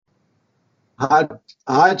Hi,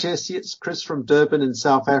 hi, Jesse. It's Chris from Durban in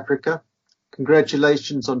South Africa.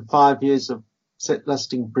 Congratulations on 5 years of set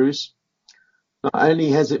listing Bruce. Not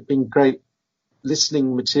only has it been great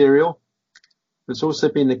listening material, it's also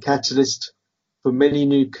been a catalyst for many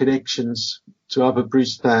new connections to other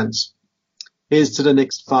Bruce fans. Here's to the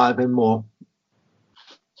next 5 and more.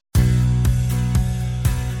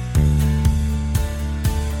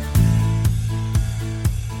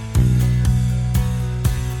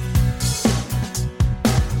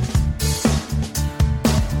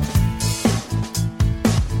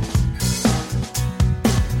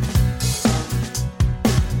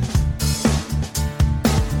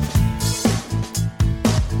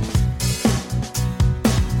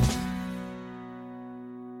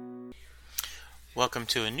 Welcome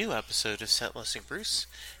to a new episode of Set Listing Bruce,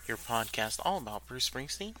 your podcast all about Bruce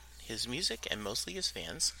Springsteen, his music, and mostly his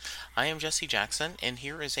fans. I am Jesse Jackson, and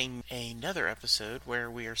here is another episode where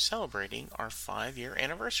we are celebrating our 5-year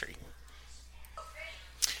anniversary.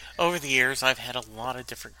 Over the years, I've had a lot of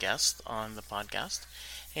different guests on the podcast,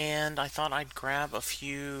 and I thought I'd grab a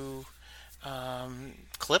few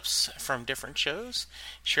clips from different shows,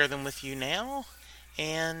 share them with you now,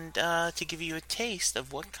 and to give you a taste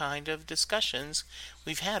of what kind of discussions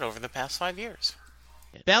we've had over the past 5 years.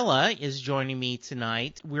 Bella is joining me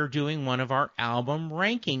tonight. We're doing one of our album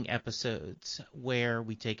ranking episodes where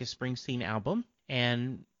we take a Springsteen album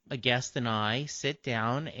and a guest and I sit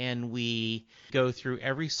down and we go through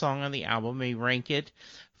every song on the album. We rank it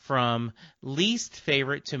from least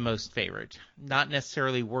favorite to most favorite, not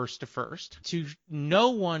necessarily worst to first. To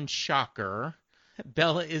no one's shocker,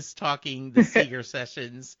 Bella is talking the Seeger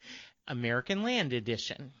Sessions American Land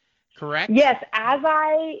Edition, correct? Yes,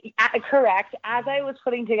 correct. As I was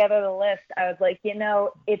putting together the list, I was like,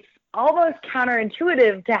 it's almost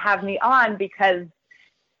counterintuitive to have me on because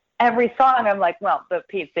every song I'm like, well, the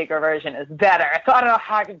Pete Seeger version is better. So I don't know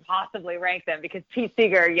how I can possibly rank them because Pete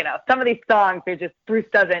Seeger, some of these songs are just, Bruce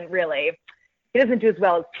doesn't do as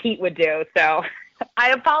well as Pete would do. So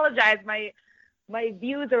I apologize. My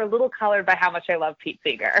views are a little colored by how much I love Pete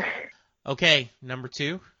Seeger. Okay, number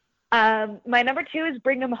 2. My number 2 is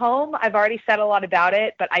Bring 'Em Home. I've already said a lot about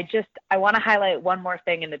it, but I want to highlight one more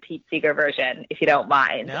thing in the Pete Seeger version, if you don't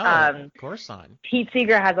mind. No, of course not. Pete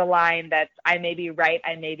Seeger has a line that's, I may be right,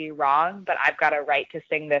 I may be wrong, but I've got a right to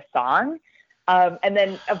sing this song. And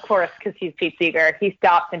then, of course, because he's Pete Seeger, he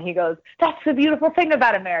stops and he goes, that's the beautiful thing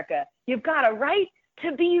about America. You've got a right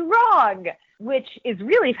to be wrong, which is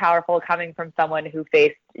really powerful coming from someone who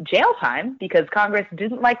faced jail time because Congress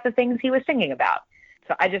didn't like the things he was singing about.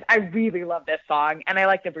 So I really love this song, and I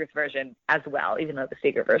like the Bruce version as well, even though the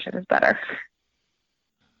Seeger version is better.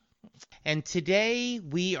 And today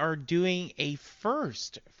we are doing a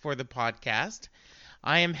first for the podcast.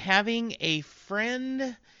 I am having a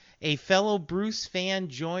friend, a fellow Bruce fan,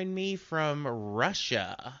 join me from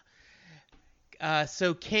Russia.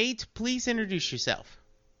 So Kate, please introduce yourself.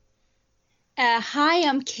 Hi,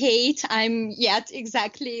 I'm Kate. I'm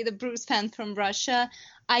exactly the Bruce fan from Russia.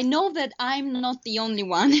 I know that I'm not the only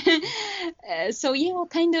one. I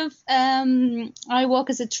work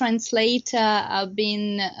as a translator. I've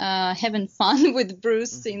been having fun with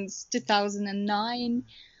Bruce since 2009.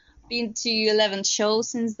 Been to 11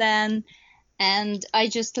 shows since then. And I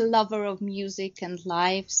just a lover of music and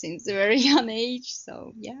life since a very young age.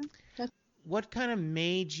 So, yeah. What kind of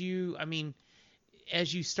made you,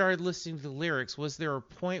 as you started listening to the lyrics, was there a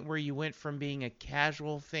point where you went from being a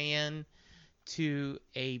casual fan to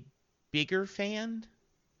a bigger fan?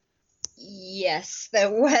 Yes, there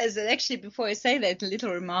was. And actually, before I say that, a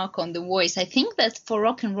little remark on the voice. I think that for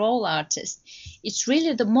rock and roll artists, it's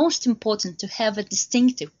really the most important to have a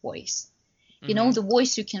distinctive voice. Mm-hmm. The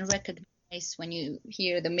voice you can recognize when you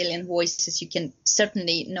hear the million voices. You can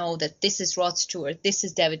certainly know that this is Rod Stewart, this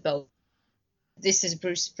is David Bowie, this is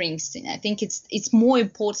Bruce Springsteen. I think it's more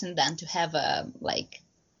important than to have a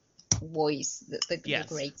voice, the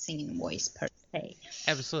great singing voice per se.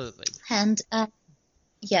 Absolutely. And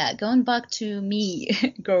going back to me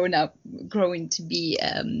growing to be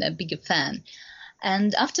a bigger fan.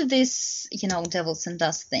 And after this, Devils and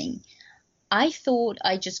Dust thing, I thought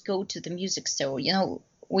I'd just go to the music store.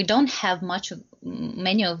 We don't have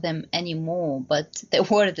many of them anymore, but there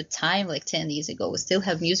were at the time, 10 years ago, we still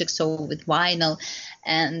have music store with vinyl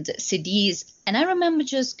and CDs. And I remember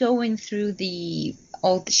just going through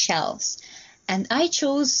all the shelves, and I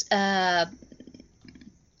chose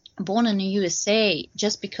Born in the USA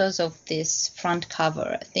just because of this front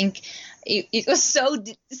cover. I think it was so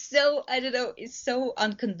I don't know, it's so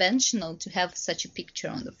unconventional to have such a picture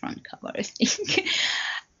on the front cover, I think.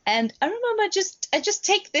 And I remember I just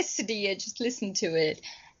take this CD, I just listen to it,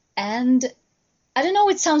 and I don't know,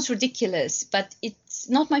 it sounds ridiculous, but it's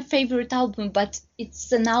not my favorite album, but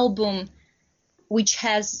it's an album which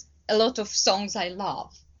has a lot of songs I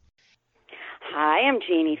love. Hi, I'm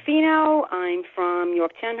Jeanie Fino. I'm from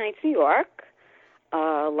Yorktown Heights, New York,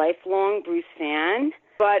 a lifelong Bruce fan.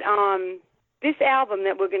 But this album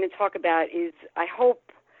that we're going to talk about is, I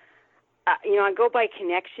hope, I go by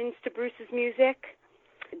connections to Bruce's music.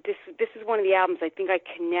 This is one of the albums I think I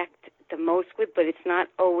connect the most with, but it's not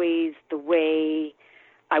always the way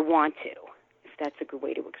I want to, if that's a good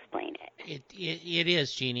way to explain it. It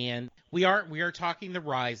is, Jeanie, and we are talking The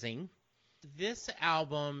Rising. This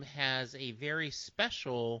album has a very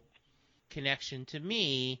special connection to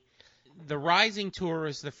me. The Rising tour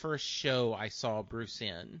was the first show I saw Bruce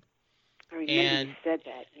in. I remember you said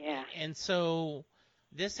that, yeah. And so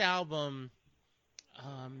this album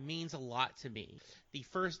means a lot to me. The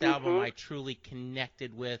first album I truly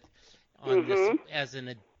connected with on this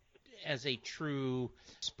as a true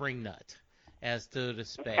spring nut, as so to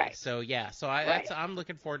speak. Okay. So yeah, I'm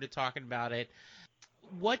looking forward to talking about it.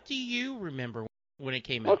 What do you remember when it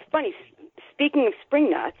came out? Well, it's funny. Speaking of spring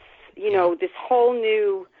nuts, this whole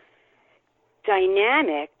new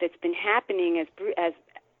dynamic that's been happening as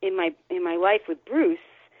in my life with Bruce,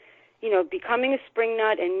 becoming a spring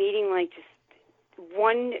nut and meeting like just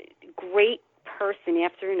one great person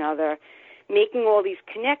after another, making all these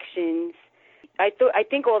connections. I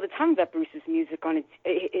think all the time about Bruce's music on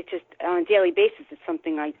a daily basis. It's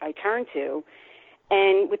something I turn to.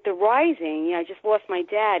 And with The Rising, I just lost my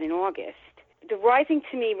dad in August. The Rising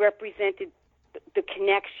to me represented the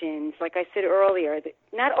connections, like I said earlier,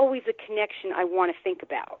 not always a connection I want to think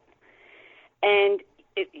about. And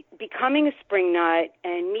becoming a spring nut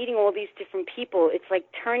and meeting all these different people, it's like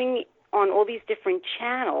turning on all these different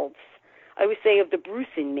channels, I would say, of the Bruce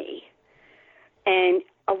in me. And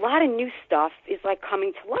a lot of new stuff is like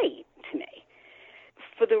coming to light to me.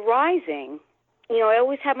 For The Rising, I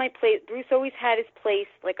always had my place. Bruce always had his place.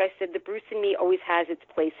 Like I said, the Bruce in me always has its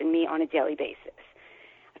place in me on a daily basis.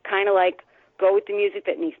 I kind of like go with the music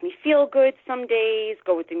that makes me feel good some days,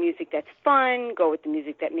 go with the music that's fun, go with the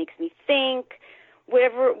music that makes me think,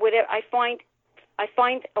 whatever I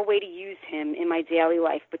find a way to use him in my daily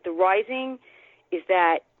life. But The Rising is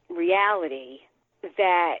that reality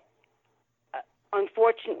that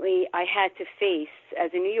unfortunately I had to face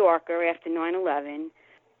as a New Yorker after 9/11.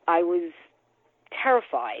 I was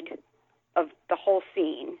terrified of the whole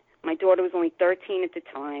scene. My daughter was only 13 at the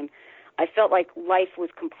time. I felt like life was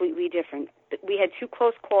completely different. We had 2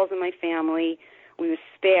 close calls in my family. We were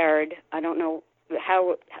spared. I don't know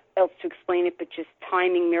how else to explain it, but just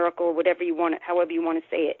timing, miracle, however you want to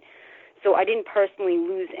say it. So I didn't personally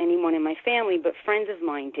lose anyone in my family, but friends of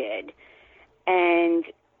mine did. And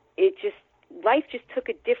life just took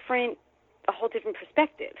a whole different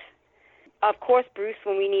perspective. Of course, Bruce,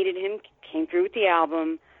 when we needed him, came through with the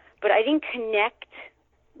album, but I didn't connect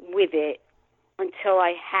with it until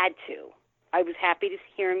I had to. I was happy to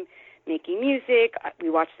hear him making music. We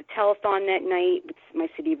watched the telethon that night with my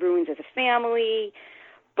City of Ruins as a family,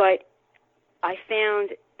 but I found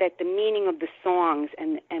that the meaning of the songs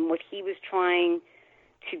and what he was trying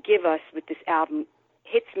to give us with this album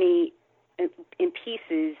hits me in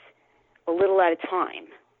pieces a little at a time.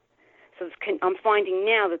 So I'm finding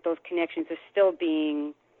now that those connections are still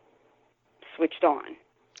being switched on.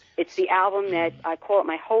 It's the album that I call it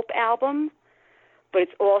my hope album, but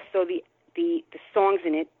it's also the songs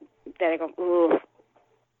in it that I go,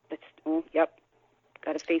 yep,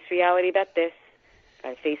 got to face reality about this,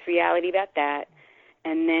 got to face reality about that,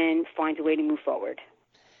 and then find a way to move forward.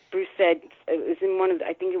 Bruce said, it was in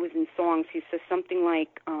I think it was in songs, he says something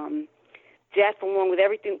like, death along with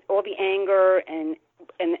everything, all the anger and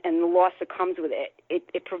the loss that comes with it,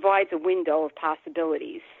 it provides a window of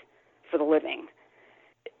possibilities for the living.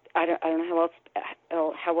 I don't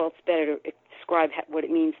know how else better to describe what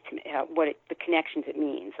it means to me, the connections it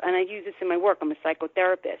means. And I use this in my work. I'm a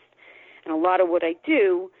psychotherapist, and a lot of what I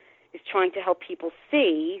do is trying to help people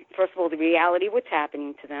see, first of all, the reality of what's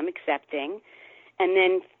happening to them, accepting, and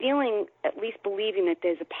then feeling, at least believing that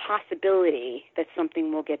there's a possibility that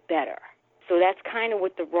something will get better. So that's kind of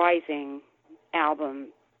what the Rising album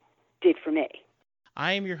did for me.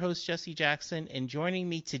 I am your host, Jesse Jackson, and joining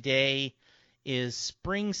me today is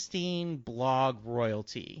Springsteen blog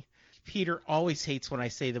royalty. Peter always hates when I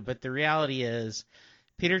say that, but the reality is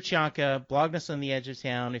Peter Chianca, Blogness on the Edge of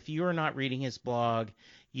Town. If you are not reading his blog,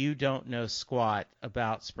 you don't know squat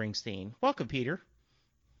about Springsteen. Welcome, Peter.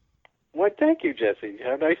 Well, thank you, Jesse.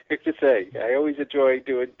 How nice to say. I always enjoy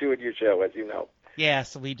doing your show, as you know.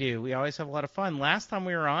 Yes, we do. We always have a lot of fun. Last time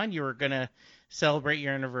we were on, you were going to celebrate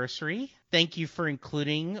your anniversary. Thank you for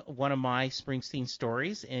including one of my Springsteen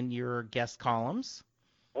stories in your guest columns.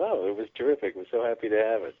 Oh, it was terrific. We're so happy to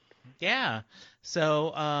have it. Yeah.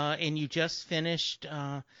 So, and you just finished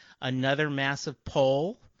another massive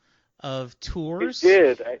poll of tours. We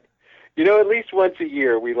did. At least once a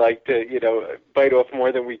year we like to, bite off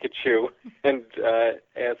more than we could chew and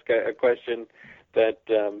ask a question that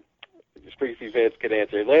Springsteen fans could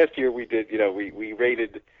answer. Last year we did, we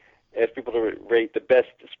asked people to rate the best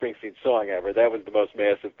Springsteen song ever. That was the most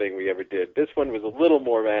massive thing we ever did. This one was a little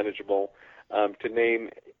more manageable, to name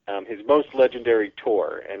his most legendary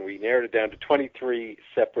tour, and we narrowed it down to 23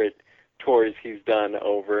 separate tours he's done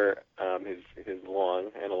over his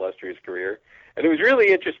long and illustrious career. And it was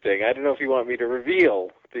really interesting. I don't know if you want me to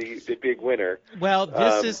reveal the big winner. Well,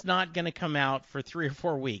 this is not going to come out for 3 or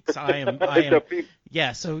 4 weeks.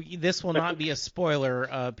 So this will not be a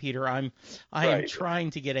spoiler, Peter. I am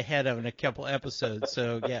trying to get ahead of a couple episodes.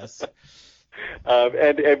 So yes.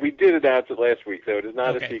 And we did announce it last week, so it is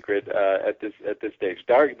not a secret at this stage.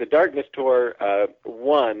 The Darkness Tour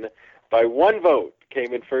won by 1 vote,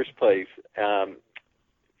 came in first place,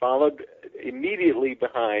 followed immediately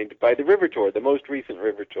behind by the River Tour, the most recent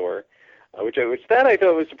River Tour, which I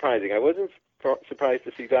thought was surprising. I wasn't surprised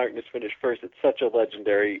to see Darkness finish first. It's such a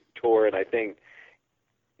legendary tour, and I think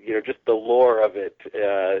just the lore of it,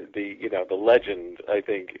 the legend, I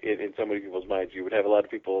think, in so many people's minds, you would have a lot of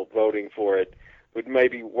people voting for it who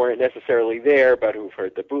maybe weren't necessarily there, but who've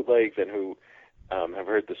heard the bootlegs and who have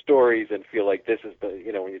heard the stories and feel like this is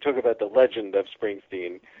when you talk about the legend of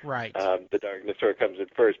Springsteen, right? The Darkness Tour comes in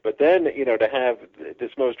first. But then, to have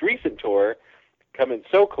this most recent tour come in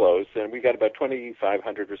so close, and we got about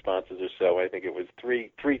 2,500 responses or so. I think it was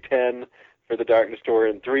 310 for the Darkness Tour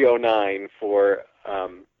and 309 for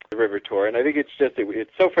the River Tour. And I think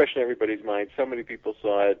it's so fresh in everybody's mind. So many people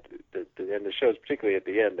saw it, and the shows, particularly at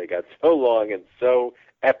the end, they got so long and so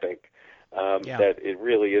epic that it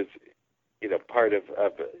really is, part of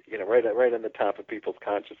right on the top of people's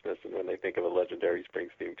consciousness, and when they think of a legendary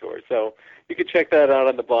Springsteen tour. So you can check that out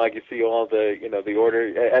on the blog. You see all the the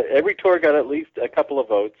order. Every tour got at least a couple of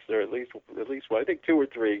votes, or at least one. I think 2 or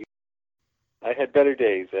 3. I had Better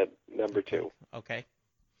Days at number 2. Okay.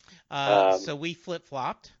 So we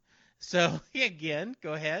flip-flopped. So again,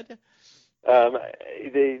 go ahead.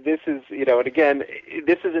 This is, and again,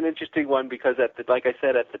 this is an interesting one because like I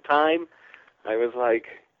said, at the time, I was like,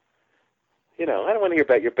 I don't want to hear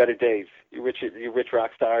about your better days, you rich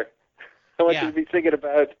rock star. I want you to be thinking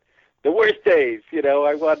about the worst days.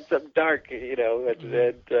 I want some dark,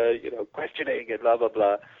 and questioning and blah blah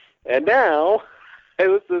blah. And now I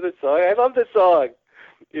listen to this song. I love this song.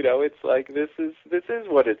 It's like this is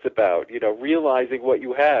what it's about. Realizing what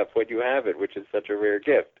you have when you have it, which is such a rare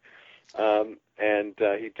gift. And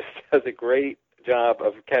he just does a great job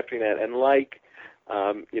of capturing that. And like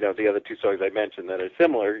the other 2 songs I mentioned that are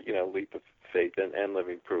similar, Leap of Faith and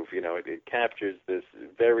Living Proof, it captures this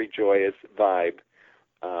very joyous vibe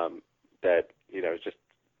that is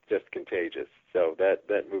just contagious. So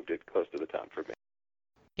that moved it close to the top for me.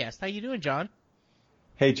 Yes, how you doing, John?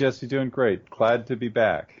 Hey, Jesse, doing great. Glad to be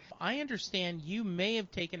back. I understand you may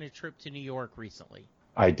have taken a trip to New York recently.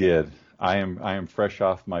 I did. I am fresh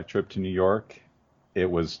off my trip to New York.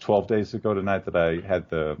 It was 12 days ago tonight that I had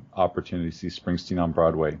the opportunity to see Springsteen on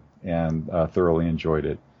Broadway, and thoroughly enjoyed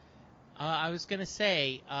it. I was going to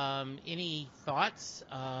say, any thoughts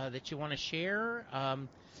that you want to share?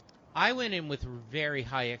 I went in with very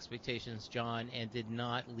high expectations, John, and did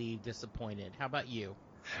not leave disappointed. How about you?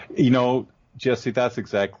 Jesse, that's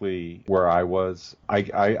exactly where I was.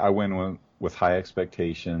 I went with high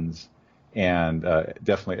expectations, and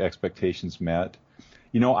definitely expectations met.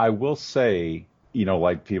 I will say,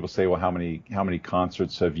 like people say, well, how many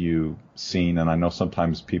concerts have you seen? And I know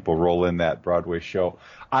sometimes people roll in that Broadway show.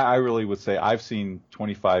 I really would say I've seen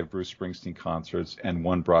 25 Bruce Springsteen concerts and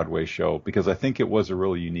 1 Broadway show, because I think it was a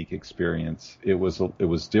really unique experience. It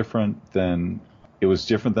was different than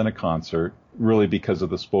a concert, really, because of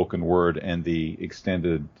the spoken word and the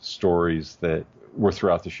extended stories that were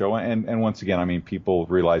throughout the show. And once again, people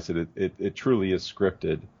realize that it truly is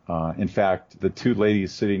scripted. In fact, the 2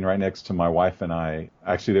 ladies sitting right next to my wife and I,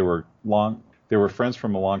 actually they were friends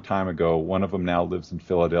from a long time ago. One of them now lives in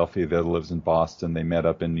Philadelphia, the other lives in Boston. They met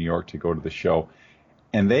up in New York to go to the show.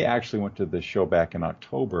 And they actually went to the show back in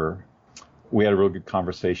October. We had a real good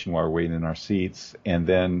conversation while we were waiting in our seats. And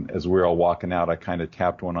then as we were all walking out, I kind of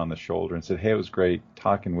tapped one on the shoulder and said, hey, it was great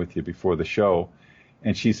talking with you before the show.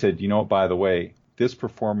 And she said, by the way, this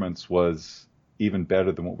performance was even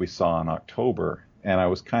better than what we saw in October. And I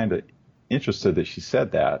was kind of interested that she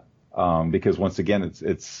said that, because once again,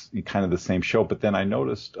 it's kind of the same show. But then I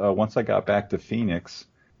noticed once I got back to Phoenix,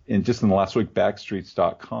 in the last week,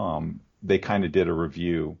 Backstreets.com, they kind of did a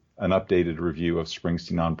review, an updated review of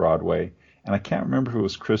Springsteen on Broadway. And I can't remember if it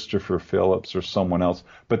was Christopher Phillips or someone else,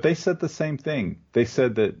 but they said the same thing. They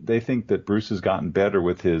said that they think that Bruce has gotten better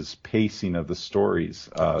with his pacing of the stories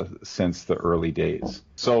since the early days.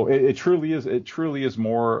 So it truly is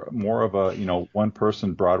more of a one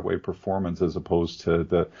person Broadway performance as opposed to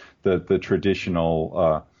the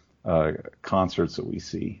traditional concerts that we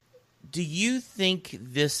see. Do you think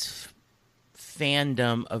this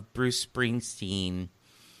fandom of Bruce Springsteen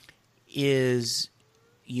is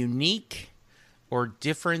unique or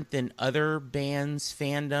different than other bands'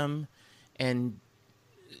 fandom? And,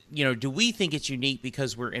 do we think it's unique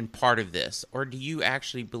because we're in part of this? Or do you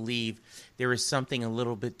actually believe there is something a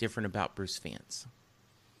little bit different about Bruce fans?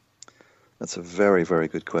 That's a very, very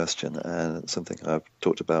good question, and it's something I've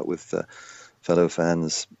talked about with fellow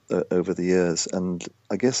fans over the years. And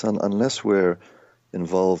I guess unless we're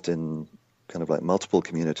involved in kind of like multiple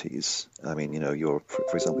communities. I mean, for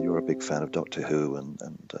example, you're a big fan of Doctor Who and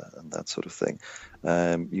that sort of thing.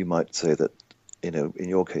 You might say that, in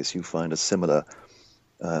your case, you find a similar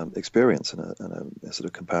experience and a sort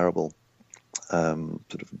of comparable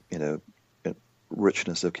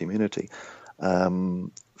richness of community.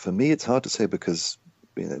 For me, it's hard to say because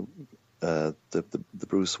the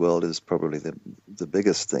Bruce world is probably the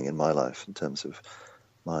biggest thing in my life in terms of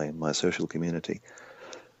my social community,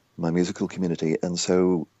 my musical community, and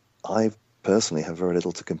so I personally have very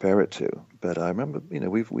little to compare it to. But I remember,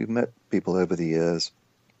 we've met people over the years.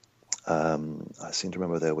 I seem to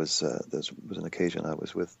remember there was an occasion I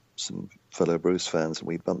was with some fellow Bruce fans, and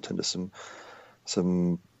we bumped into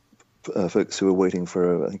some folks who were waiting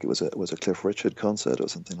for I think it was a Cliff Richard concert or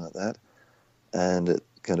something like that, and it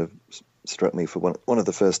kind of struck me for one of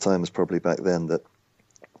the first times probably back then that.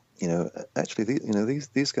 Actually,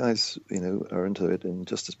 these guys, are into it in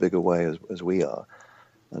just as big a way as we are,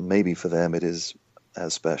 and maybe for them it is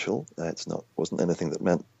as special. Wasn't anything that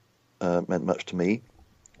meant much to me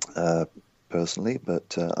personally,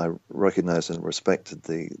 but I recognized and respected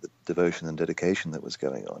the devotion and dedication that was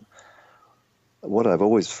going on. What I've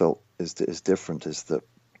always felt is different is that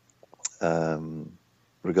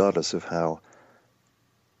regardless of how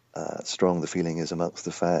strong the feeling is amongst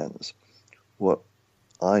the fans, what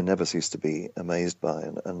I never cease to be amazed by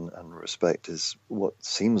and respect is what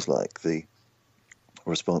seems like the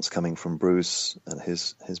response coming from Bruce and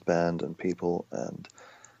his band and people and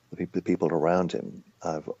the people around him.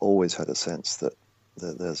 I've always had a sense that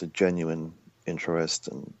there's a genuine interest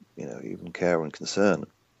and even care and concern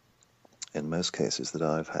in most cases that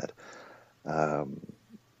I've had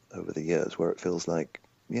over the years, where it feels like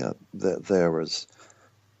they're as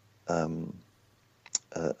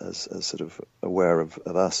sort of aware of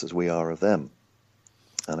us as we are of them.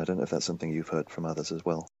 And I don't know if that's something you've heard from others as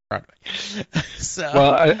well.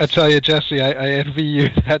 Well, I tell you, Jesse, I envy you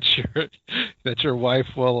that your wife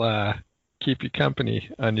will keep you company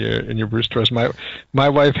on your Bruce tours. My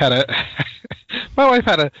wife had a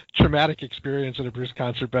traumatic experience at a Bruce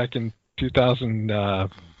concert back in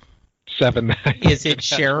 2007. Is it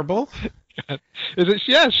shareable? Yeah,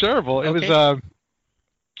 shareable. Okay. It was.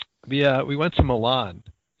 We went to Milan,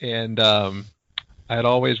 and I had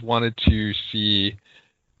always wanted to see.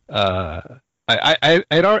 I'd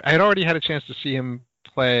already had a chance to see him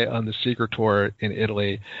play on the Seeger tour in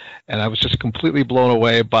Italy, and I was just completely blown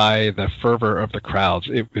away by the fervor of the crowds.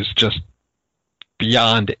 It was just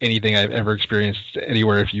beyond anything I've ever experienced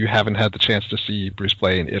anywhere. If you haven't had the chance to see Bruce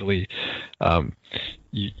play in Italy,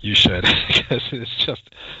 you should, because it's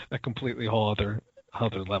just a completely whole other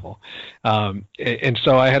level. And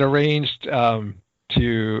so I had arranged for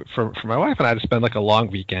my wife and I to spend like a long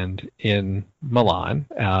weekend in Milan.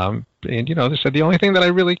 And they said the only thing that I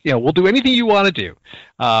really, we'll do anything you want to do.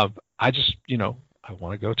 I just, I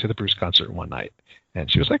want to go to the Bruce concert one night.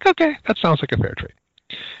 And she was like, okay, that sounds like a fair trade.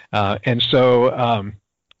 And so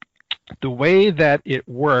the way that it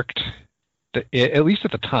worked, at least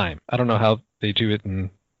at the time, I don't know how they do it in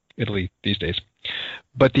Italy these days,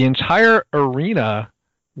 but the entire arena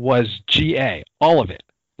was GA, all of it,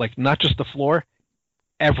 like not just the floor,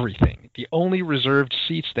 everything. The only reserved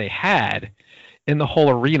seats they had in the whole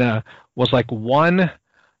arena was like one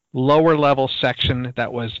lower level section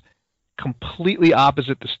that was completely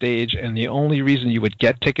opposite the stage, and the only reason you would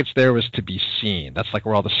get tickets there was to be seen. That's like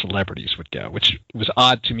where all the celebrities would go, which was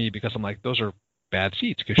odd to me because I'm like, those are bad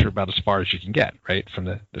seats because you're about as far as you can get, right, from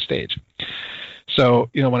the stage. So,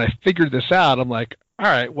 when I figured this out, I'm like, all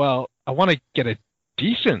right, well, I want to get a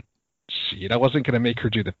decent seat. I wasn't going to make her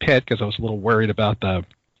do the pit because I was a little worried about the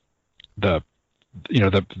the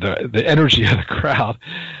energy of the crowd.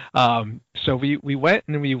 So we went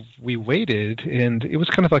and we waited, and it was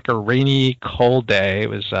kind of like a rainy, cold day. It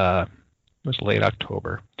was late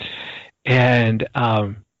October, and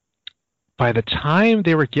by the time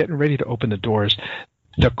they were getting ready to open the doors,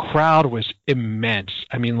 the crowd was immense.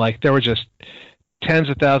 I mean, like there were just tens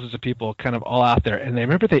of thousands of people kind of all out there. And I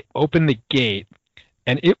remember they opened the gate,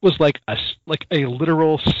 and it was like a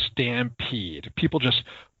literal stampede. People just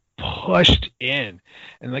pushed in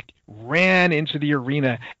and like ran into the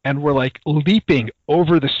arena and were like leaping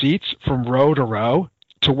over the seats from row to row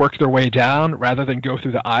to work their way down rather than go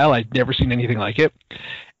through the aisle. I'd never seen anything like it.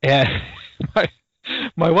 And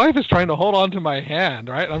my wife is trying to hold on to my hand,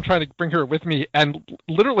 right? I'm trying to bring her with me, and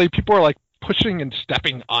literally people are like pushing and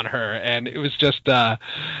stepping on her, and it was just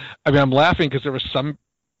I'm laughing because there was some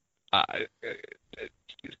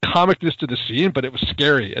comicness to the scene, but it was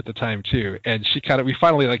scary at the time too. And we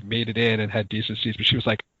finally like made it in and had decent seats, but she was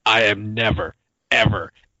like, I am never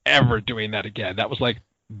ever doing that again. That was like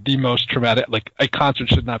the most traumatic. Like, a concert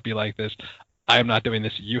should not be like this. I am not doing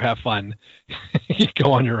this. You have fun. You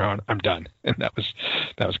go on your own. I'm done. And that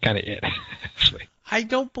was kind of it. Actually, I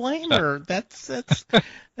don't blame her. That's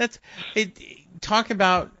it. Talk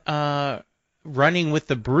about running with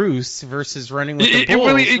the Bruce versus running with the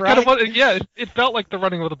Bulls. It right? kind of was, yeah. It felt like the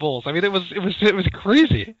running with the Bulls. I mean, it was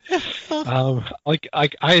crazy. Like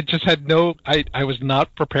I just had I was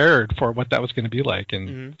not prepared for what that was going to be like,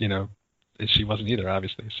 and you know, she wasn't either,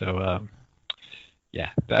 obviously. So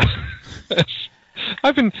yeah,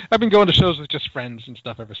 I've been going to shows with just friends and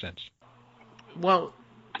stuff ever since. Well,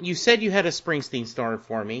 you said you had a Springsteen story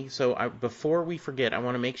for me, so before we forget, I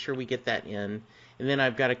want to make sure we get that in. And then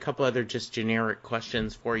I've got a couple other just generic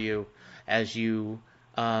questions for you as you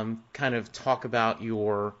kind of talk about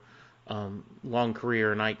your long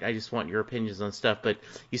career, and I just want your opinions on stuff. But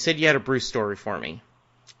you said you had a Bruce story for me.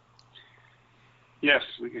 Yes,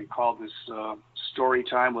 we can call this story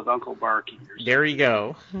time with Uncle Barky. There you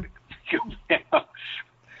go.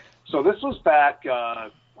 So this was back,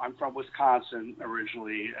 I'm from Wisconsin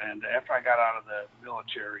originally, and after I got out of the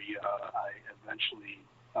military, I eventually,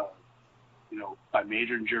 I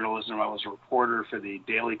majored in journalism. I was a reporter for the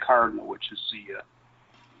Daily Cardinal, which is the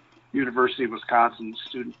University of Wisconsin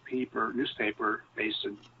student newspaper based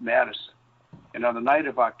in Madison. And on the night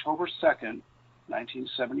of October 2nd,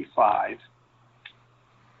 1975,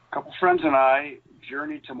 a couple friends and I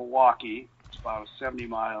journeyed to Milwaukee. It's about a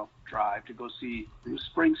 70-mile drive to go see Bruce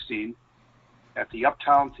Springsteen at the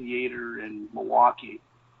Uptown Theater in Milwaukee.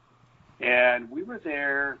 And we were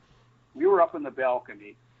there. We were up in the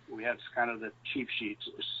balcony. We had kind of the cheap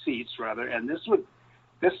seats, rather. And this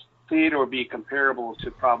theater would be comparable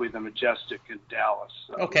to probably the Majestic in Dallas,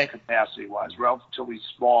 capacity-wise, relatively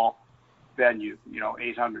small venue,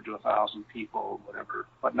 800 to 1,000 people, whatever,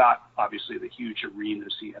 but not obviously the huge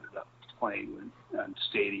arenas he ended up playing in, and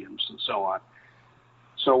stadiums and so on.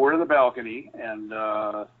 So we're in the balcony, and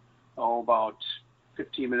about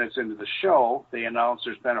 15 minutes into the show, they announce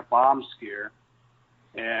there's been a bomb scare,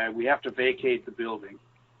 and we have to vacate the building.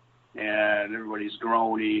 And everybody's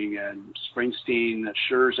groaning, and Springsteen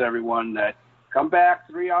assures everyone that, come back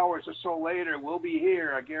 3 hours or so later, we'll be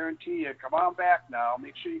here, I guarantee you. Come on back now.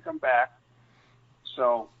 Make sure you come back.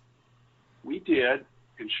 So we did,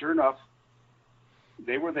 and sure enough,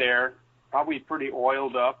 they were there, probably pretty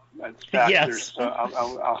oiled up. In fact, yes.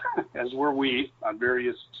 As were we, on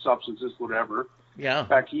various substances, whatever. Yeah. In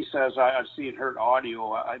fact, he says, I've seen heard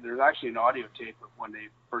audio. There's actually an audio tape of when they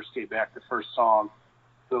first came back, the first song,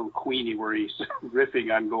 Little Queenie, where he's riffing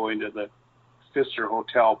on going to the Pfister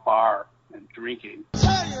Hotel bar and drinking.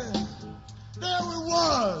 Tell you, there we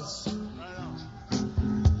was.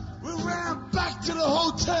 We ran back to the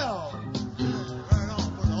hotel. Ran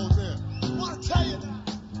on for the hotel. I want to tell you that.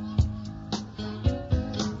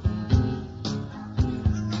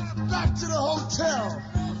 We ran back to the hotel.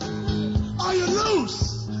 Are you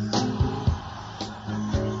loose?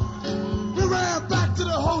 We ran back to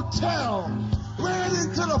the hotel. Ran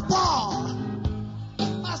into the bar.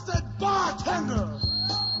 I said, bartender.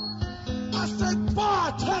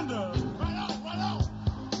 Right on.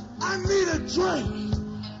 I need a drink.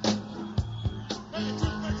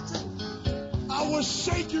 I was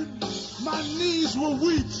shaking. My knees were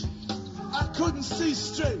weak. I couldn't see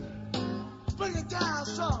straight. Bring it down,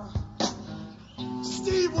 son.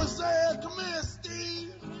 Steve was there. Come here,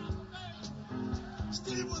 Steve.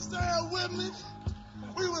 Steve was there with me.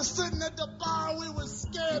 We were sitting at the bar. We were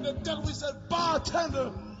scared to death. We said,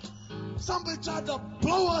 bartender, somebody tried to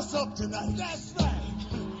blow us up tonight. That's right.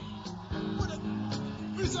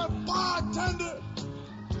 We said, bartender,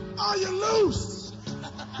 are you loose?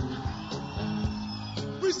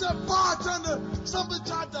 We said, bartender, somebody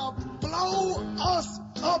tried to blow us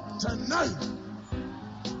up tonight.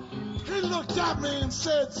 He looked at me and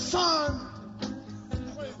said, son,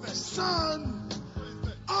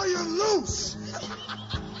 are you loose?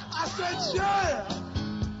 I said, yeah.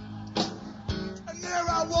 And there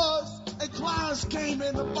I was, and Clarence came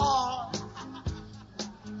in the bar.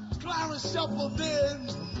 Clarence shuffled in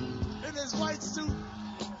his white suit.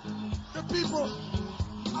 The people,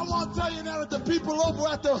 I want to tell you now that the people over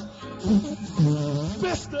at the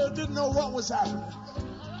Vista didn't know what was happening.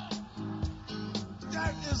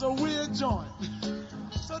 That is a weird joint.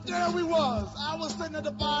 So there we was. I was sitting at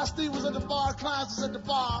the bar, Steve was at the bar, Clarence was at the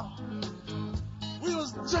bar. We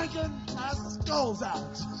was drinking our skulls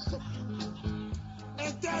out.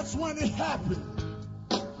 And that's when it happened.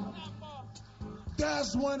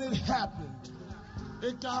 That's when it happened.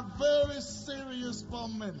 It got very serious for a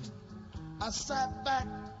minute. I sat back,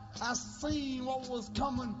 I seen what was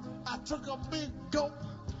coming. I took a big gulp.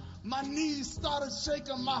 My knees started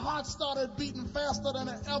shaking, my heart started beating faster than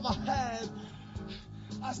it ever had.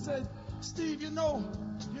 I said, Steve, you know.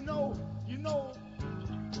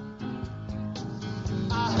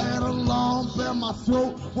 I had a lump in my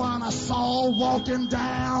throat when I saw walking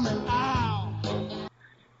down and ow.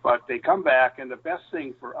 But they come back, and the best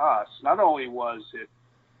thing for us, not only was it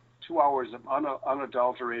 2 hours of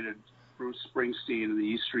unadulterated Bruce Springsteen and the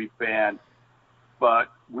E Street Band,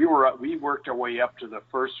 but we worked our way up to the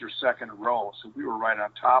first or second row, so we were right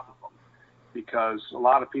on top of them because a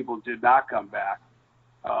lot of people did not come back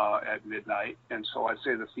at midnight, and so I'd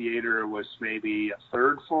say the theater was maybe a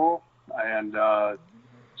third full, and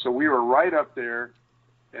so we were right up there,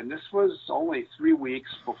 and this was only 3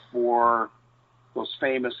 weeks before those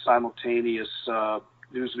famous simultaneous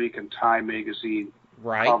Newsweek and Time magazine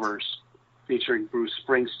covers featuring Bruce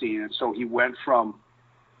Springsteen. And so he went from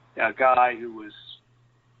a guy who was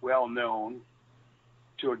well known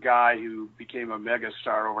to a guy who became a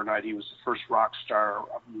megastar overnight. He was the first rock star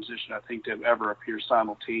musician, I think, to ever appear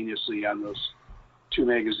simultaneously on those two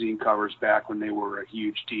magazine covers back when they were a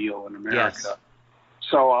huge deal in America. Yes.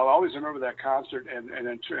 So I'll always remember that concert,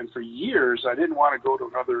 and for years I didn't want to go to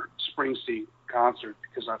another Springsteen concert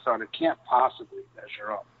because I thought it can't possibly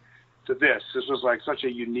measure up to this. This was like such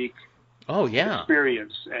a unique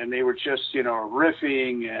experience, and they were just,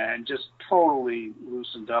 riffing and just totally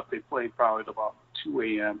loosened up. They played probably at about 2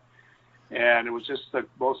 a.m., and it was just the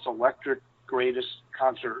most electric, greatest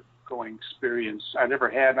concert-going experience I'd ever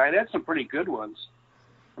had. And I'd had some pretty good ones.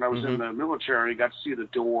 When I was in the military, I got to see the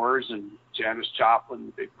Doors and Janis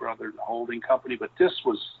Joplin, Big Brother, and the Holding Company, but this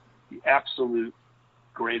was the absolute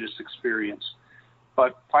greatest experience.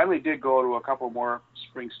 But finally did go to a couple more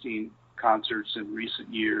Springsteen concerts in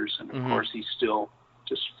recent years, and of course he's still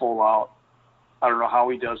just full out. I don't know how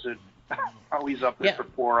he does it, how he's up there for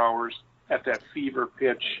 4 hours at that fever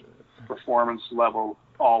pitch performance level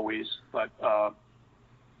always. But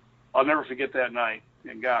I'll never forget that night,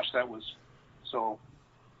 and gosh, that was so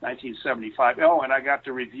 1975. Oh, and I got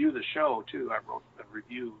to review the show too. I wrote a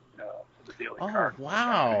review for the Daily Card. Oh,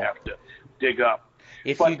 wow! I have to dig up.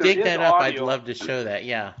 If you dig that up, I'd love to show that.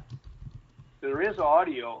 Yeah. There is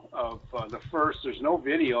audio of the first. There's no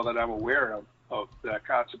video that I'm aware of that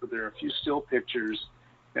concert, but there are a few still pictures,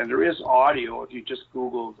 and there is audio. If you just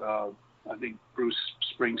Googled, I think Bruce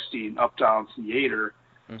Springsteen Uptown Theater,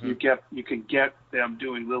 you can get them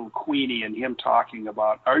doing Little Queenie and him talking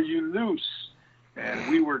about "Are you loose?"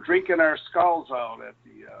 And we were drinking our skulls out at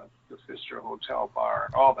the Pfister Hotel bar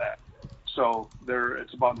and all that. So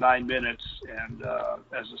it's about 9 minutes, and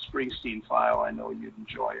as a Springsteen file, I know you'd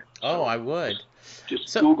enjoy it. Oh, I would.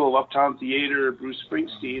 Just Google Uptown Theater, Bruce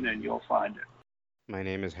Springsteen, and you'll find it. My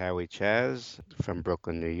name is Howie Chaz from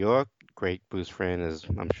Brooklyn, New York. Great Bruce fan, as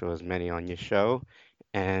I'm sure as many on your show,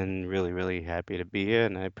 and really, really happy to be here,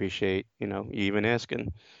 and I appreciate, you even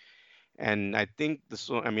asking. And I think the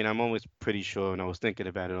song, I'm almost pretty sure, and I was thinking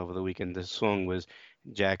about it over the weekend, the song was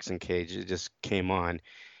Jackson Cage. It just came on.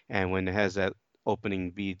 And when it has that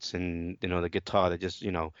opening beats and, the guitar, that just,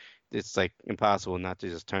 it's like impossible not to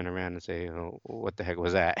just turn around and say, what the heck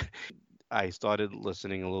was that? I started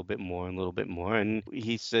listening a little bit more, and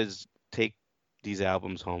he says, take these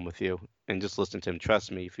albums home with you and just listen to him.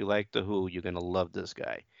 Trust me, if you like The Who, you're going to love this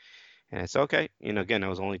guy. And it's okay. Again, I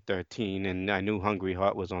was only 13, and I knew Hungry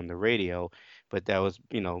Heart was on the radio, but that was,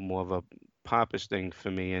 more of a popish thing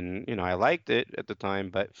for me. And, I liked it at the time,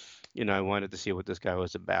 but, I wanted to see what this guy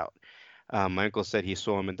was about. My uncle said he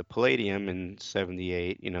saw him at the Palladium in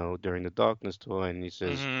 78, during the Darkness tour, and he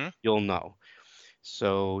says, you'll know.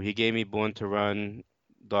 So he gave me Born to Run,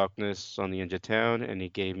 Darkness on the Edge of Town, and he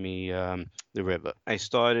gave me The River. I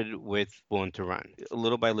started with Born to Run.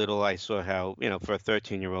 Little by little, I saw how, for a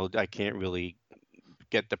 13-year-old, I can't really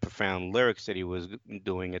get the profound lyrics that he was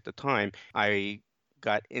doing at the time. I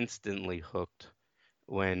got instantly hooked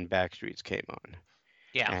when Backstreets came on.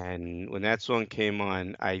 Yeah. And when that song came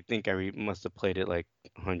on, I think I must have played it like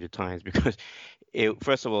 100 times because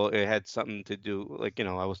first of all, it had something to do, like,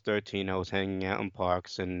 I was 13, I was hanging out in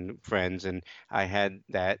parks and friends, and I had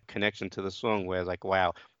that connection to the song where I was like,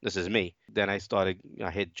 wow, this is me. Then I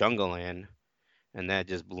hit Jungle Land, and that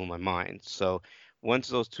just blew my mind. So once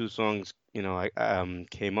those two songs,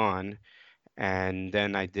 came on, and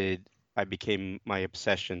then I became, my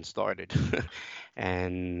obsession started.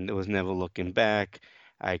 And it was never looking back.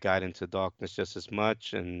 I got into Darkness just as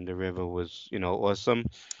much, and The River was, awesome.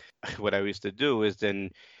 What I used to do is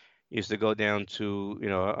then used to go down to,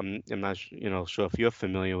 I'm not, sure if you're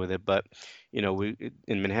familiar with it, but, we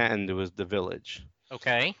in Manhattan there was the Village.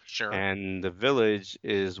 Okay, sure. And the Village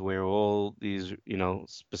is where all these,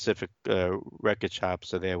 specific record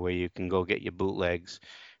shops are there where you can go get your bootlegs.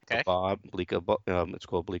 Okay. It's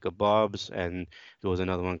called Bleecker Bob's, and there was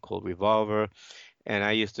another one called Revolver. And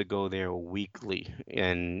I used to go there weekly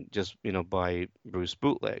and just, buy Bruce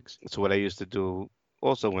bootlegs. So what I used to do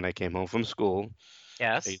also when I came home from school,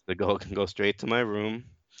 Yes. I used to go straight to my room,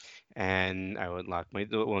 and I would lock my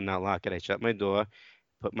door. Well, not lock it. I shut my door,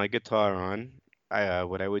 put my guitar on.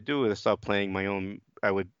 What I would do is start playing my own. I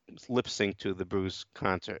would lip sync to the Bruce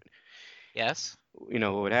concert. Yes.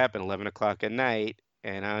 What would happen? 11 o'clock at night,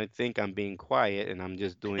 and I think I'm being quiet, and I'm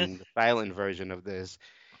just doing the silent version of this.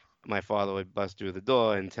 My father would bust through the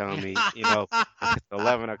door and tell me, it's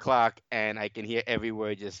 11 o'clock, and I can hear every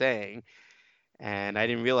word you're saying. And I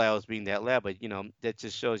didn't realize I was being that loud, but that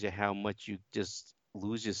just shows you how much you just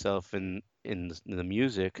lose yourself in the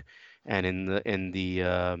music, and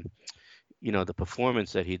the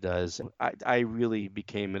performance that he does. I really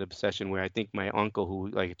became an obsession where I think my uncle, who,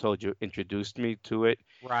 like I told you, introduced me to it,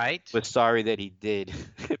 Right. was sorry that he did,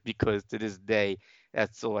 because to this day,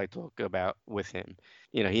 that's all I talk about with him.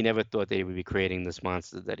 He never thought that he would be creating this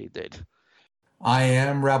monster that he did. I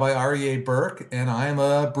am Rabbi Aryeh Burke, and I'm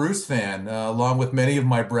a Bruce fan, along with many of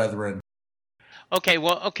my brethren.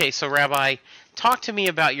 Okay, so Rabbi, talk to me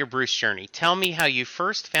about your Bruce journey. Tell me how you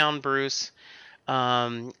first found Bruce,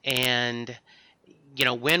 and,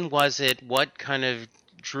 when was it? What kind of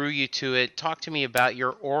drew you to it? Talk to me about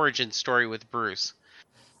your origin story with Bruce.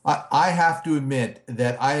 I have to admit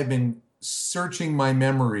that I have been searching my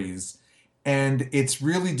memories, and it's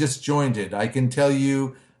really disjointed. I can tell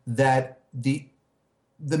you that the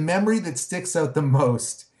memory that sticks out the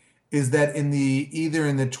most is that either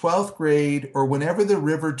in the 12th grade or whenever the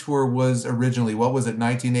River Tour was originally, what was it,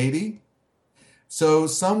 1980? So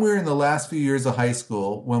somewhere in the last few years of high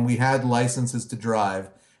school, when we had licenses to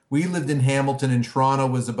drive, we lived in Hamilton, and Toronto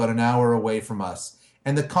was about an hour away from us.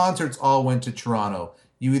 And the concerts all went to Toronto.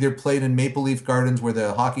 You either played in Maple Leaf Gardens where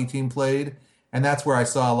the hockey team played, and that's where I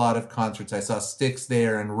saw a lot of concerts. I saw Styx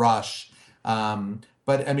there and Rush.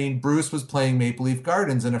 But I mean, Bruce was playing Maple Leaf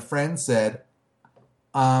Gardens, and a friend said,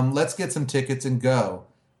 let's get some tickets and go.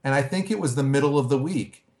 And I think it was the middle of the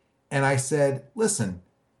week. And I said, listen.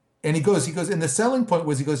 And he goes, and the selling point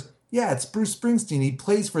was, he goes, yeah, it's Bruce Springsteen. He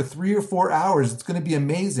plays for 3 or 4 hours. It's going to be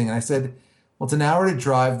amazing. And I said, well, it's an hour to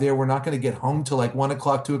drive there. We're not going to get home till like 1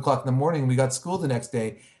 o'clock, 2 o'clock in the morning. And we got school the next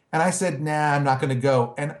day. And I said, nah, I'm not going to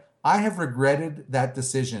go. And I have regretted that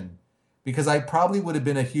decision, because I probably would have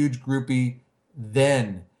been a huge groupie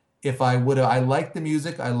then if I would have. I liked the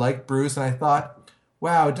music. I liked Bruce. And I thought,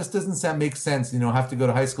 wow, it just doesn't make sense, have to go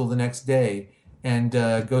to high school the next day and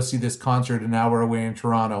go see this concert an hour away in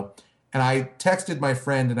Toronto. And I texted my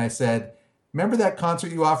friend and I said, remember that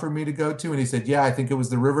concert you offered me to go to? And he said, yeah, I think it was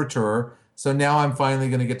the River Tour. So now I'm finally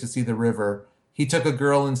going to get to see the River. He took a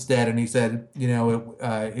girl instead, and he said,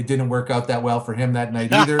 it didn't work out that well for him that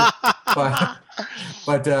night either. but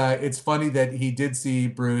it's funny that he did see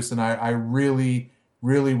Bruce, and I really,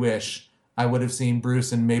 really wish I would have seen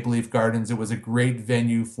Bruce in Maple Leaf Gardens. It was a great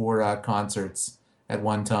venue for concerts at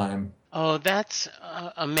one time. Oh, that's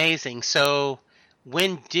amazing. So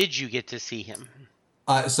when did you get to see him?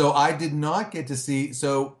 So I did not get to see.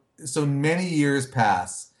 So many years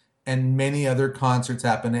pass, and many other concerts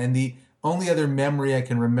happen. And the only other memory I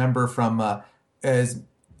can remember from is,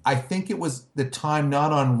 I think it was the time,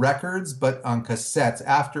 not on records, but on cassettes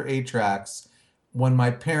after 8-tracks, when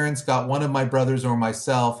my parents got one of my brothers or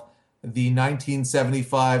myself the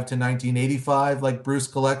 1975 to 1985 like Bruce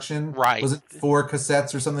collection. Right. Was it 4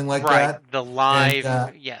 cassettes or something like Right. that? The live,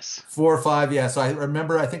 And, yes. 4 or 5, yeah. So I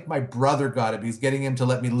remember, I think my brother got it because getting him to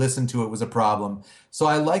let me listen to it was a problem. So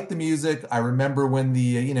I like the music. I remember when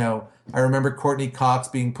I remember Courtney Cox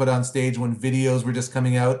being put on stage when videos were just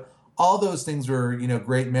coming out. All those things were,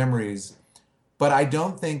 great memories. But I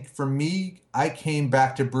don't think, for me, I came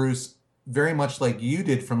back to Bruce very much like you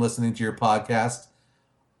did from listening to your podcast.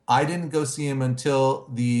 I didn't go see him until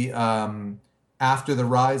the After the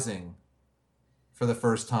Rising for the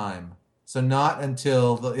first time. So not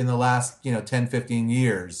until in the last 10, 15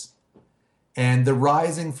 years. And the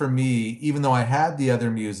Rising for me, even though I had the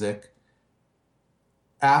other music,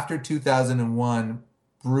 after 2001,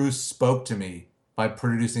 Bruce spoke to me by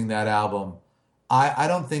producing that album. I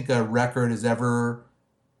don't think a record has ever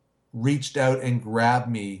reached out and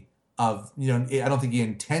grabbed me I don't think he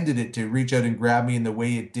intended it to reach out and grab me in the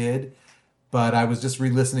way it did, but I was just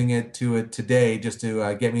re-listening to it today just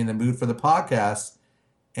to get me in the mood for the podcast,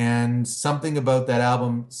 and something about that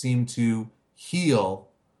album seemed to heal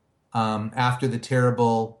after the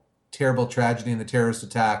terrible, terrible tragedy and the terrorist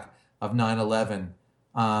attack of 9/11.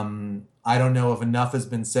 I don't know if enough has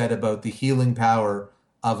been said about the healing power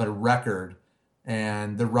of a record.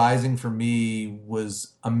 And The Rising for me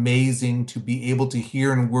was amazing to be able to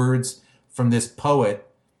hear in words from this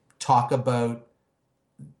poet talk about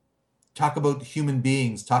human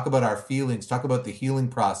beings, talk about our feelings, talk about the healing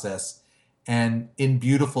process, and in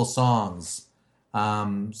beautiful songs.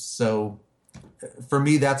 So for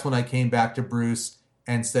me, that's when I came back to Bruce,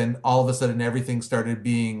 and then all of a sudden everything started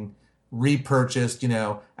being repurchased,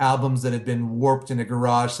 albums that had been warped in a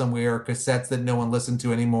garage somewhere, cassettes that no one listened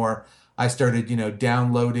to anymore. I started,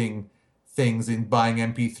 downloading things and buying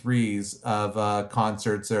MP3s of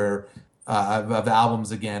concerts or of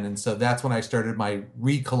albums again. And so that's when I started my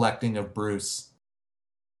recollecting of Bruce.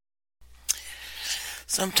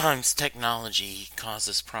 Sometimes technology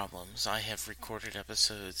causes problems. I have recorded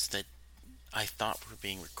episodes that I thought were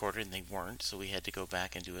being recorded and they weren't, so we had to go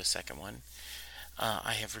back and do a second one.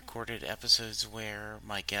 I have recorded episodes where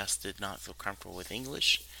my guest did not feel comfortable with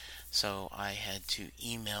English, so I had to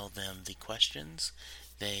email them the questions.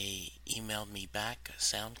 They emailed me back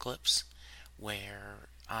sound clips where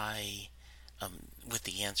I, with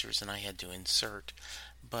the answers, and I had to insert.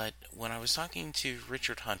 But when I was talking to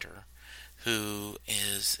Richard Hunter, who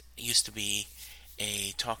used to be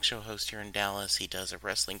a talk show host here in Dallas, he does a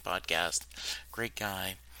wrestling podcast, great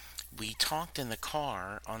guy. We talked in the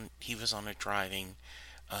car. He was on a driving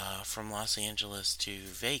from Los Angeles to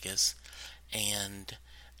Vegas, and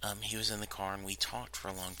he was in the car, and we talked for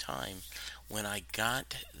a long time. When I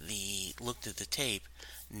looked at the tape,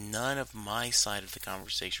 none of my side of the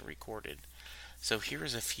conversation recorded. So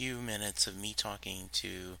here's a few minutes of me talking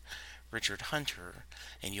to Richard Hunter,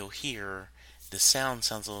 and you'll hear the sound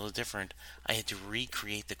sounds a little different. I had to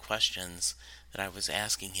recreate the questions that I was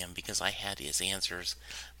asking him because I had his answers,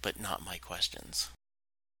 but not my questions.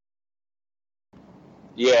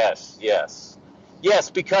 Yes,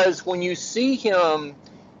 because when you see him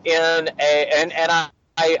in I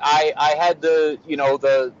had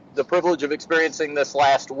the privilege of experiencing this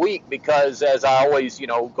last week, because as I always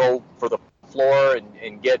go for the floor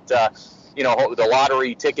and get the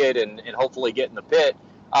lottery ticket and hopefully get in the pit.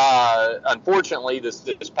 Unfortunately,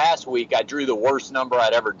 this past week I drew the worst number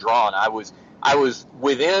I'd ever drawn. I was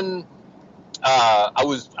within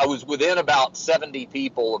about 70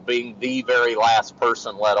 people of being the very last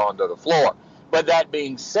person let onto the floor. But that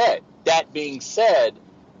being said,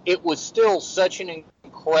 it was still such an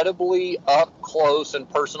incredibly up close and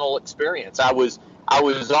personal experience. I was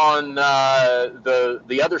on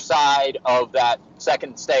the other side of that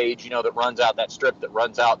second stage, that runs out, that strip that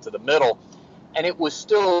runs out to the middle, and it was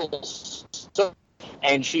still so.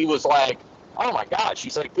 And she was like, "Oh my God!"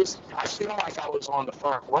 She's like, I feel like I was on the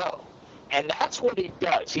front row." And that's what he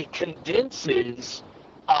does. He condenses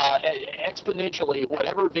exponentially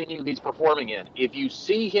whatever venue he's performing in. If you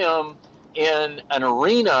see him in an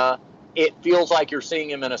arena, it feels like you're seeing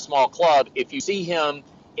him in a small club. If you see him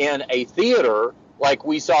in a theater, like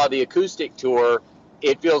we saw the acoustic tour,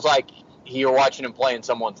 it feels like you're watching him play in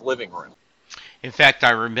someone's living room. In fact,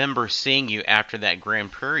 I remember seeing you after that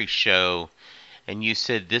Grand Prairie show, and you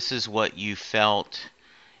said this is what you felt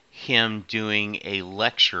him doing a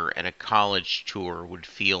lecture at a college tour would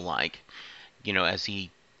feel like, as he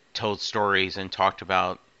told stories and talked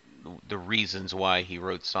about the reasons why he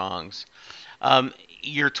wrote songs.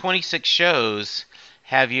 Your 26 shows,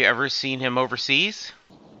 have you ever seen him overseas?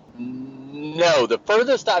 No, the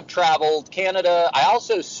furthest I've traveled, Canada. I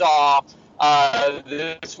also saw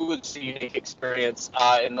This was a unique experience.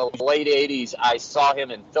 In the late 80s, I saw him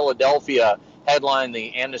in Philadelphia headline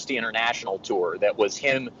the Amnesty International tour. That was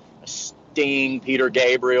him, Sting, Peter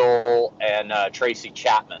Gabriel, and Tracy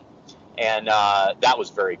Chapman. And that was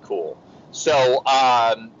very cool. So,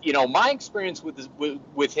 my experience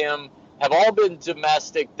with him have all been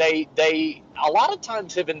domestic. They a lot of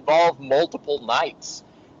times have involved multiple nights.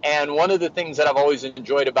 And one of the things that I've always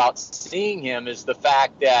enjoyed about seeing him is the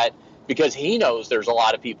fact that because he knows there's a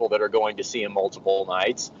lot of people that are going to see him multiple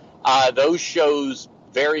nights, those shows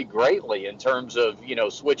vary greatly in terms of,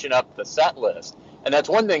 switching up the set list. And that's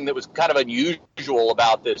one thing that was kind of unusual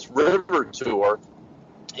about this River tour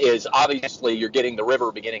is obviously you're getting the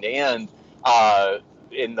River beginning to end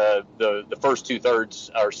in the first 2/3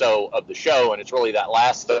 or so of the show, and it's really that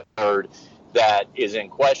last third that is in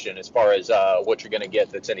question as far as what you're going to get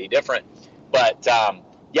that's any different. But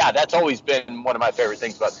that's always been one of my favorite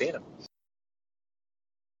things about seeing him.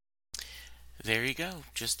 There you go.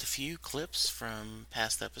 Just a few clips from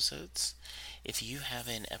past episodes. If you have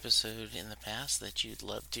an episode in the past that you'd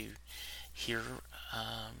love to hear,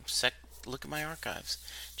 look at my archives.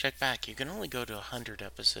 Check back. You can only go to 100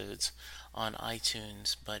 episodes on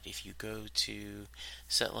iTunes, but if you go to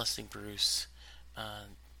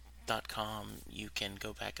setlistingbruce.com, you can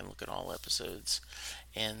go back and look at all episodes.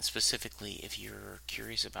 And specifically, if you're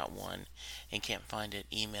curious about one and can't find it,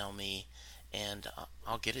 email me and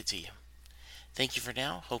I'll get it to you. Thank you for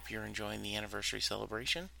now. Hope you're enjoying the anniversary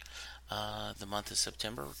celebration. The month of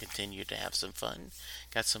September, we'll continue to have some fun.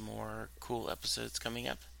 Got some more cool episodes coming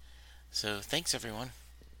up. So thanks, everyone.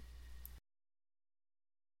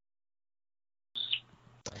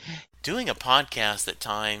 Doing a podcast at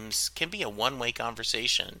times can be a one-way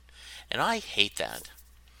conversation, and I hate that.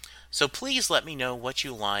 So please let me know what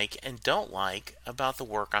you like and don't like about the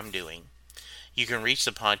work I'm doing. You can reach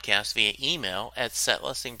the podcast via email at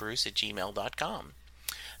setlistingbruce@gmail.com.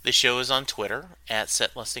 The show is on Twitter at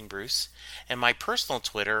setlistingbruce, and my personal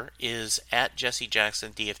Twitter is at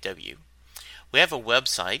jessejacksondfw. We have a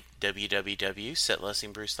website,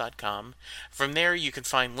 www.setlistingbruce.com. From there, you can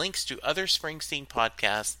find links to other Springsteen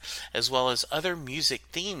podcasts as well as other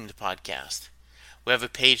music-themed podcasts. We have a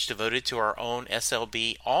page devoted to our own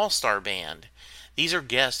SLB All-Star Band. These are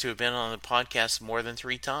guests who have been on the podcast more than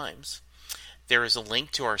 3 times. There is a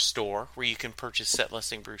link to our store where you can purchase Set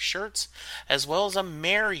Listing Bruce shirts as well as a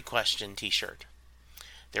Merry Question t-shirt.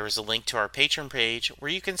 There is a link to our Patreon page where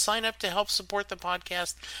you can sign up to help support the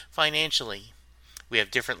podcast financially. We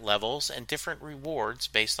have different levels and different rewards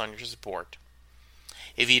based on your support.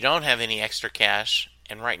 If you don't have any extra cash,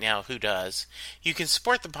 and right now who does, you can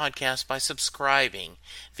support the podcast by subscribing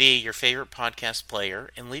via your favorite podcast player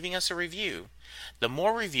and leaving us a review. The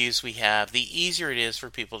more reviews we have, the easier it is for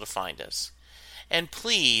people to find us. And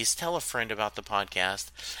please tell a friend about the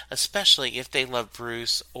podcast, especially if they love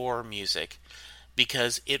Bruce or music,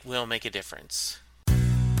 because it will make a difference.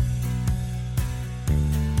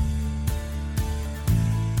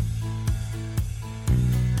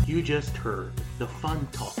 You just heard the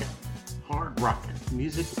fun-talking, hard-rocking,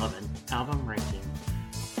 music-loving, album-ranking,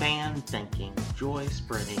 fan-thinking,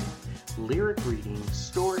 joy-spreading, lyric-reading,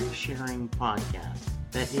 story-sharing podcast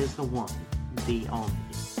that is the one, the only,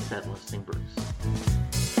 Set Listing Bruce.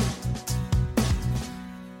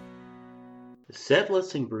 Set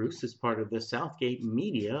Listing Bruce is part of the Southgate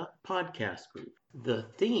Media podcast group. The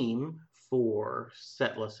theme for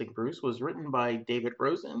Set Listing Bruce was written by David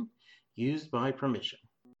Rosen, used by permission.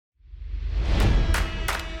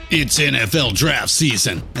 It's NFL draft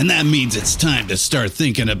season, and that means it's time to start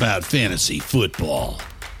thinking about fantasy football.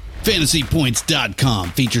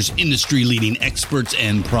 FantasyPoints.com features industry-leading experts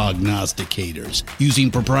and prognosticators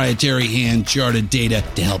using proprietary hand-charted data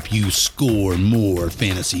to help you score more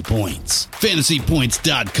fantasy points.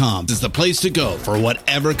 FantasyPoints.com is the place to go for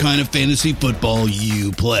whatever kind of fantasy football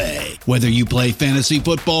you play. Whether you play fantasy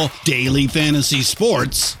football, daily fantasy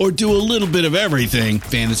sports, or do a little bit of everything,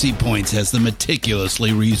 Fantasy Points has the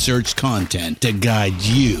meticulously researched content to guide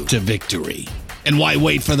you to victory. And why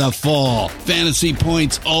wait for the fall? Fantasy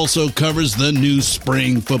Points also covers the new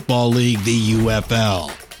spring football league, the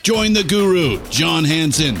UFL. Join the guru, John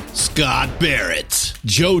Hansen, Scott Barrett,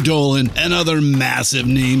 Joe Dolan, and other massive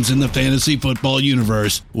names in the fantasy football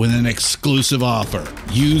universe with an exclusive offer.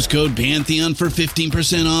 Use code Pantheon for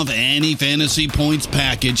 15% off any Fantasy Points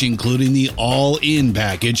package, including the all-in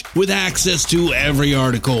package, with access to every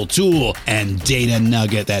article, tool, and data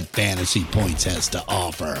nugget that Fantasy Points has to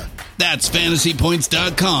offer. That's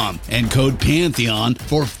FantasyPoints.com and code Pantheon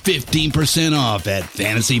for 15% off at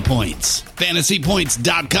Fantasy Points.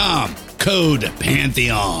 FantasyPoints.com. Code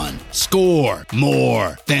Pantheon. Score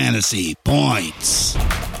more fantasy points.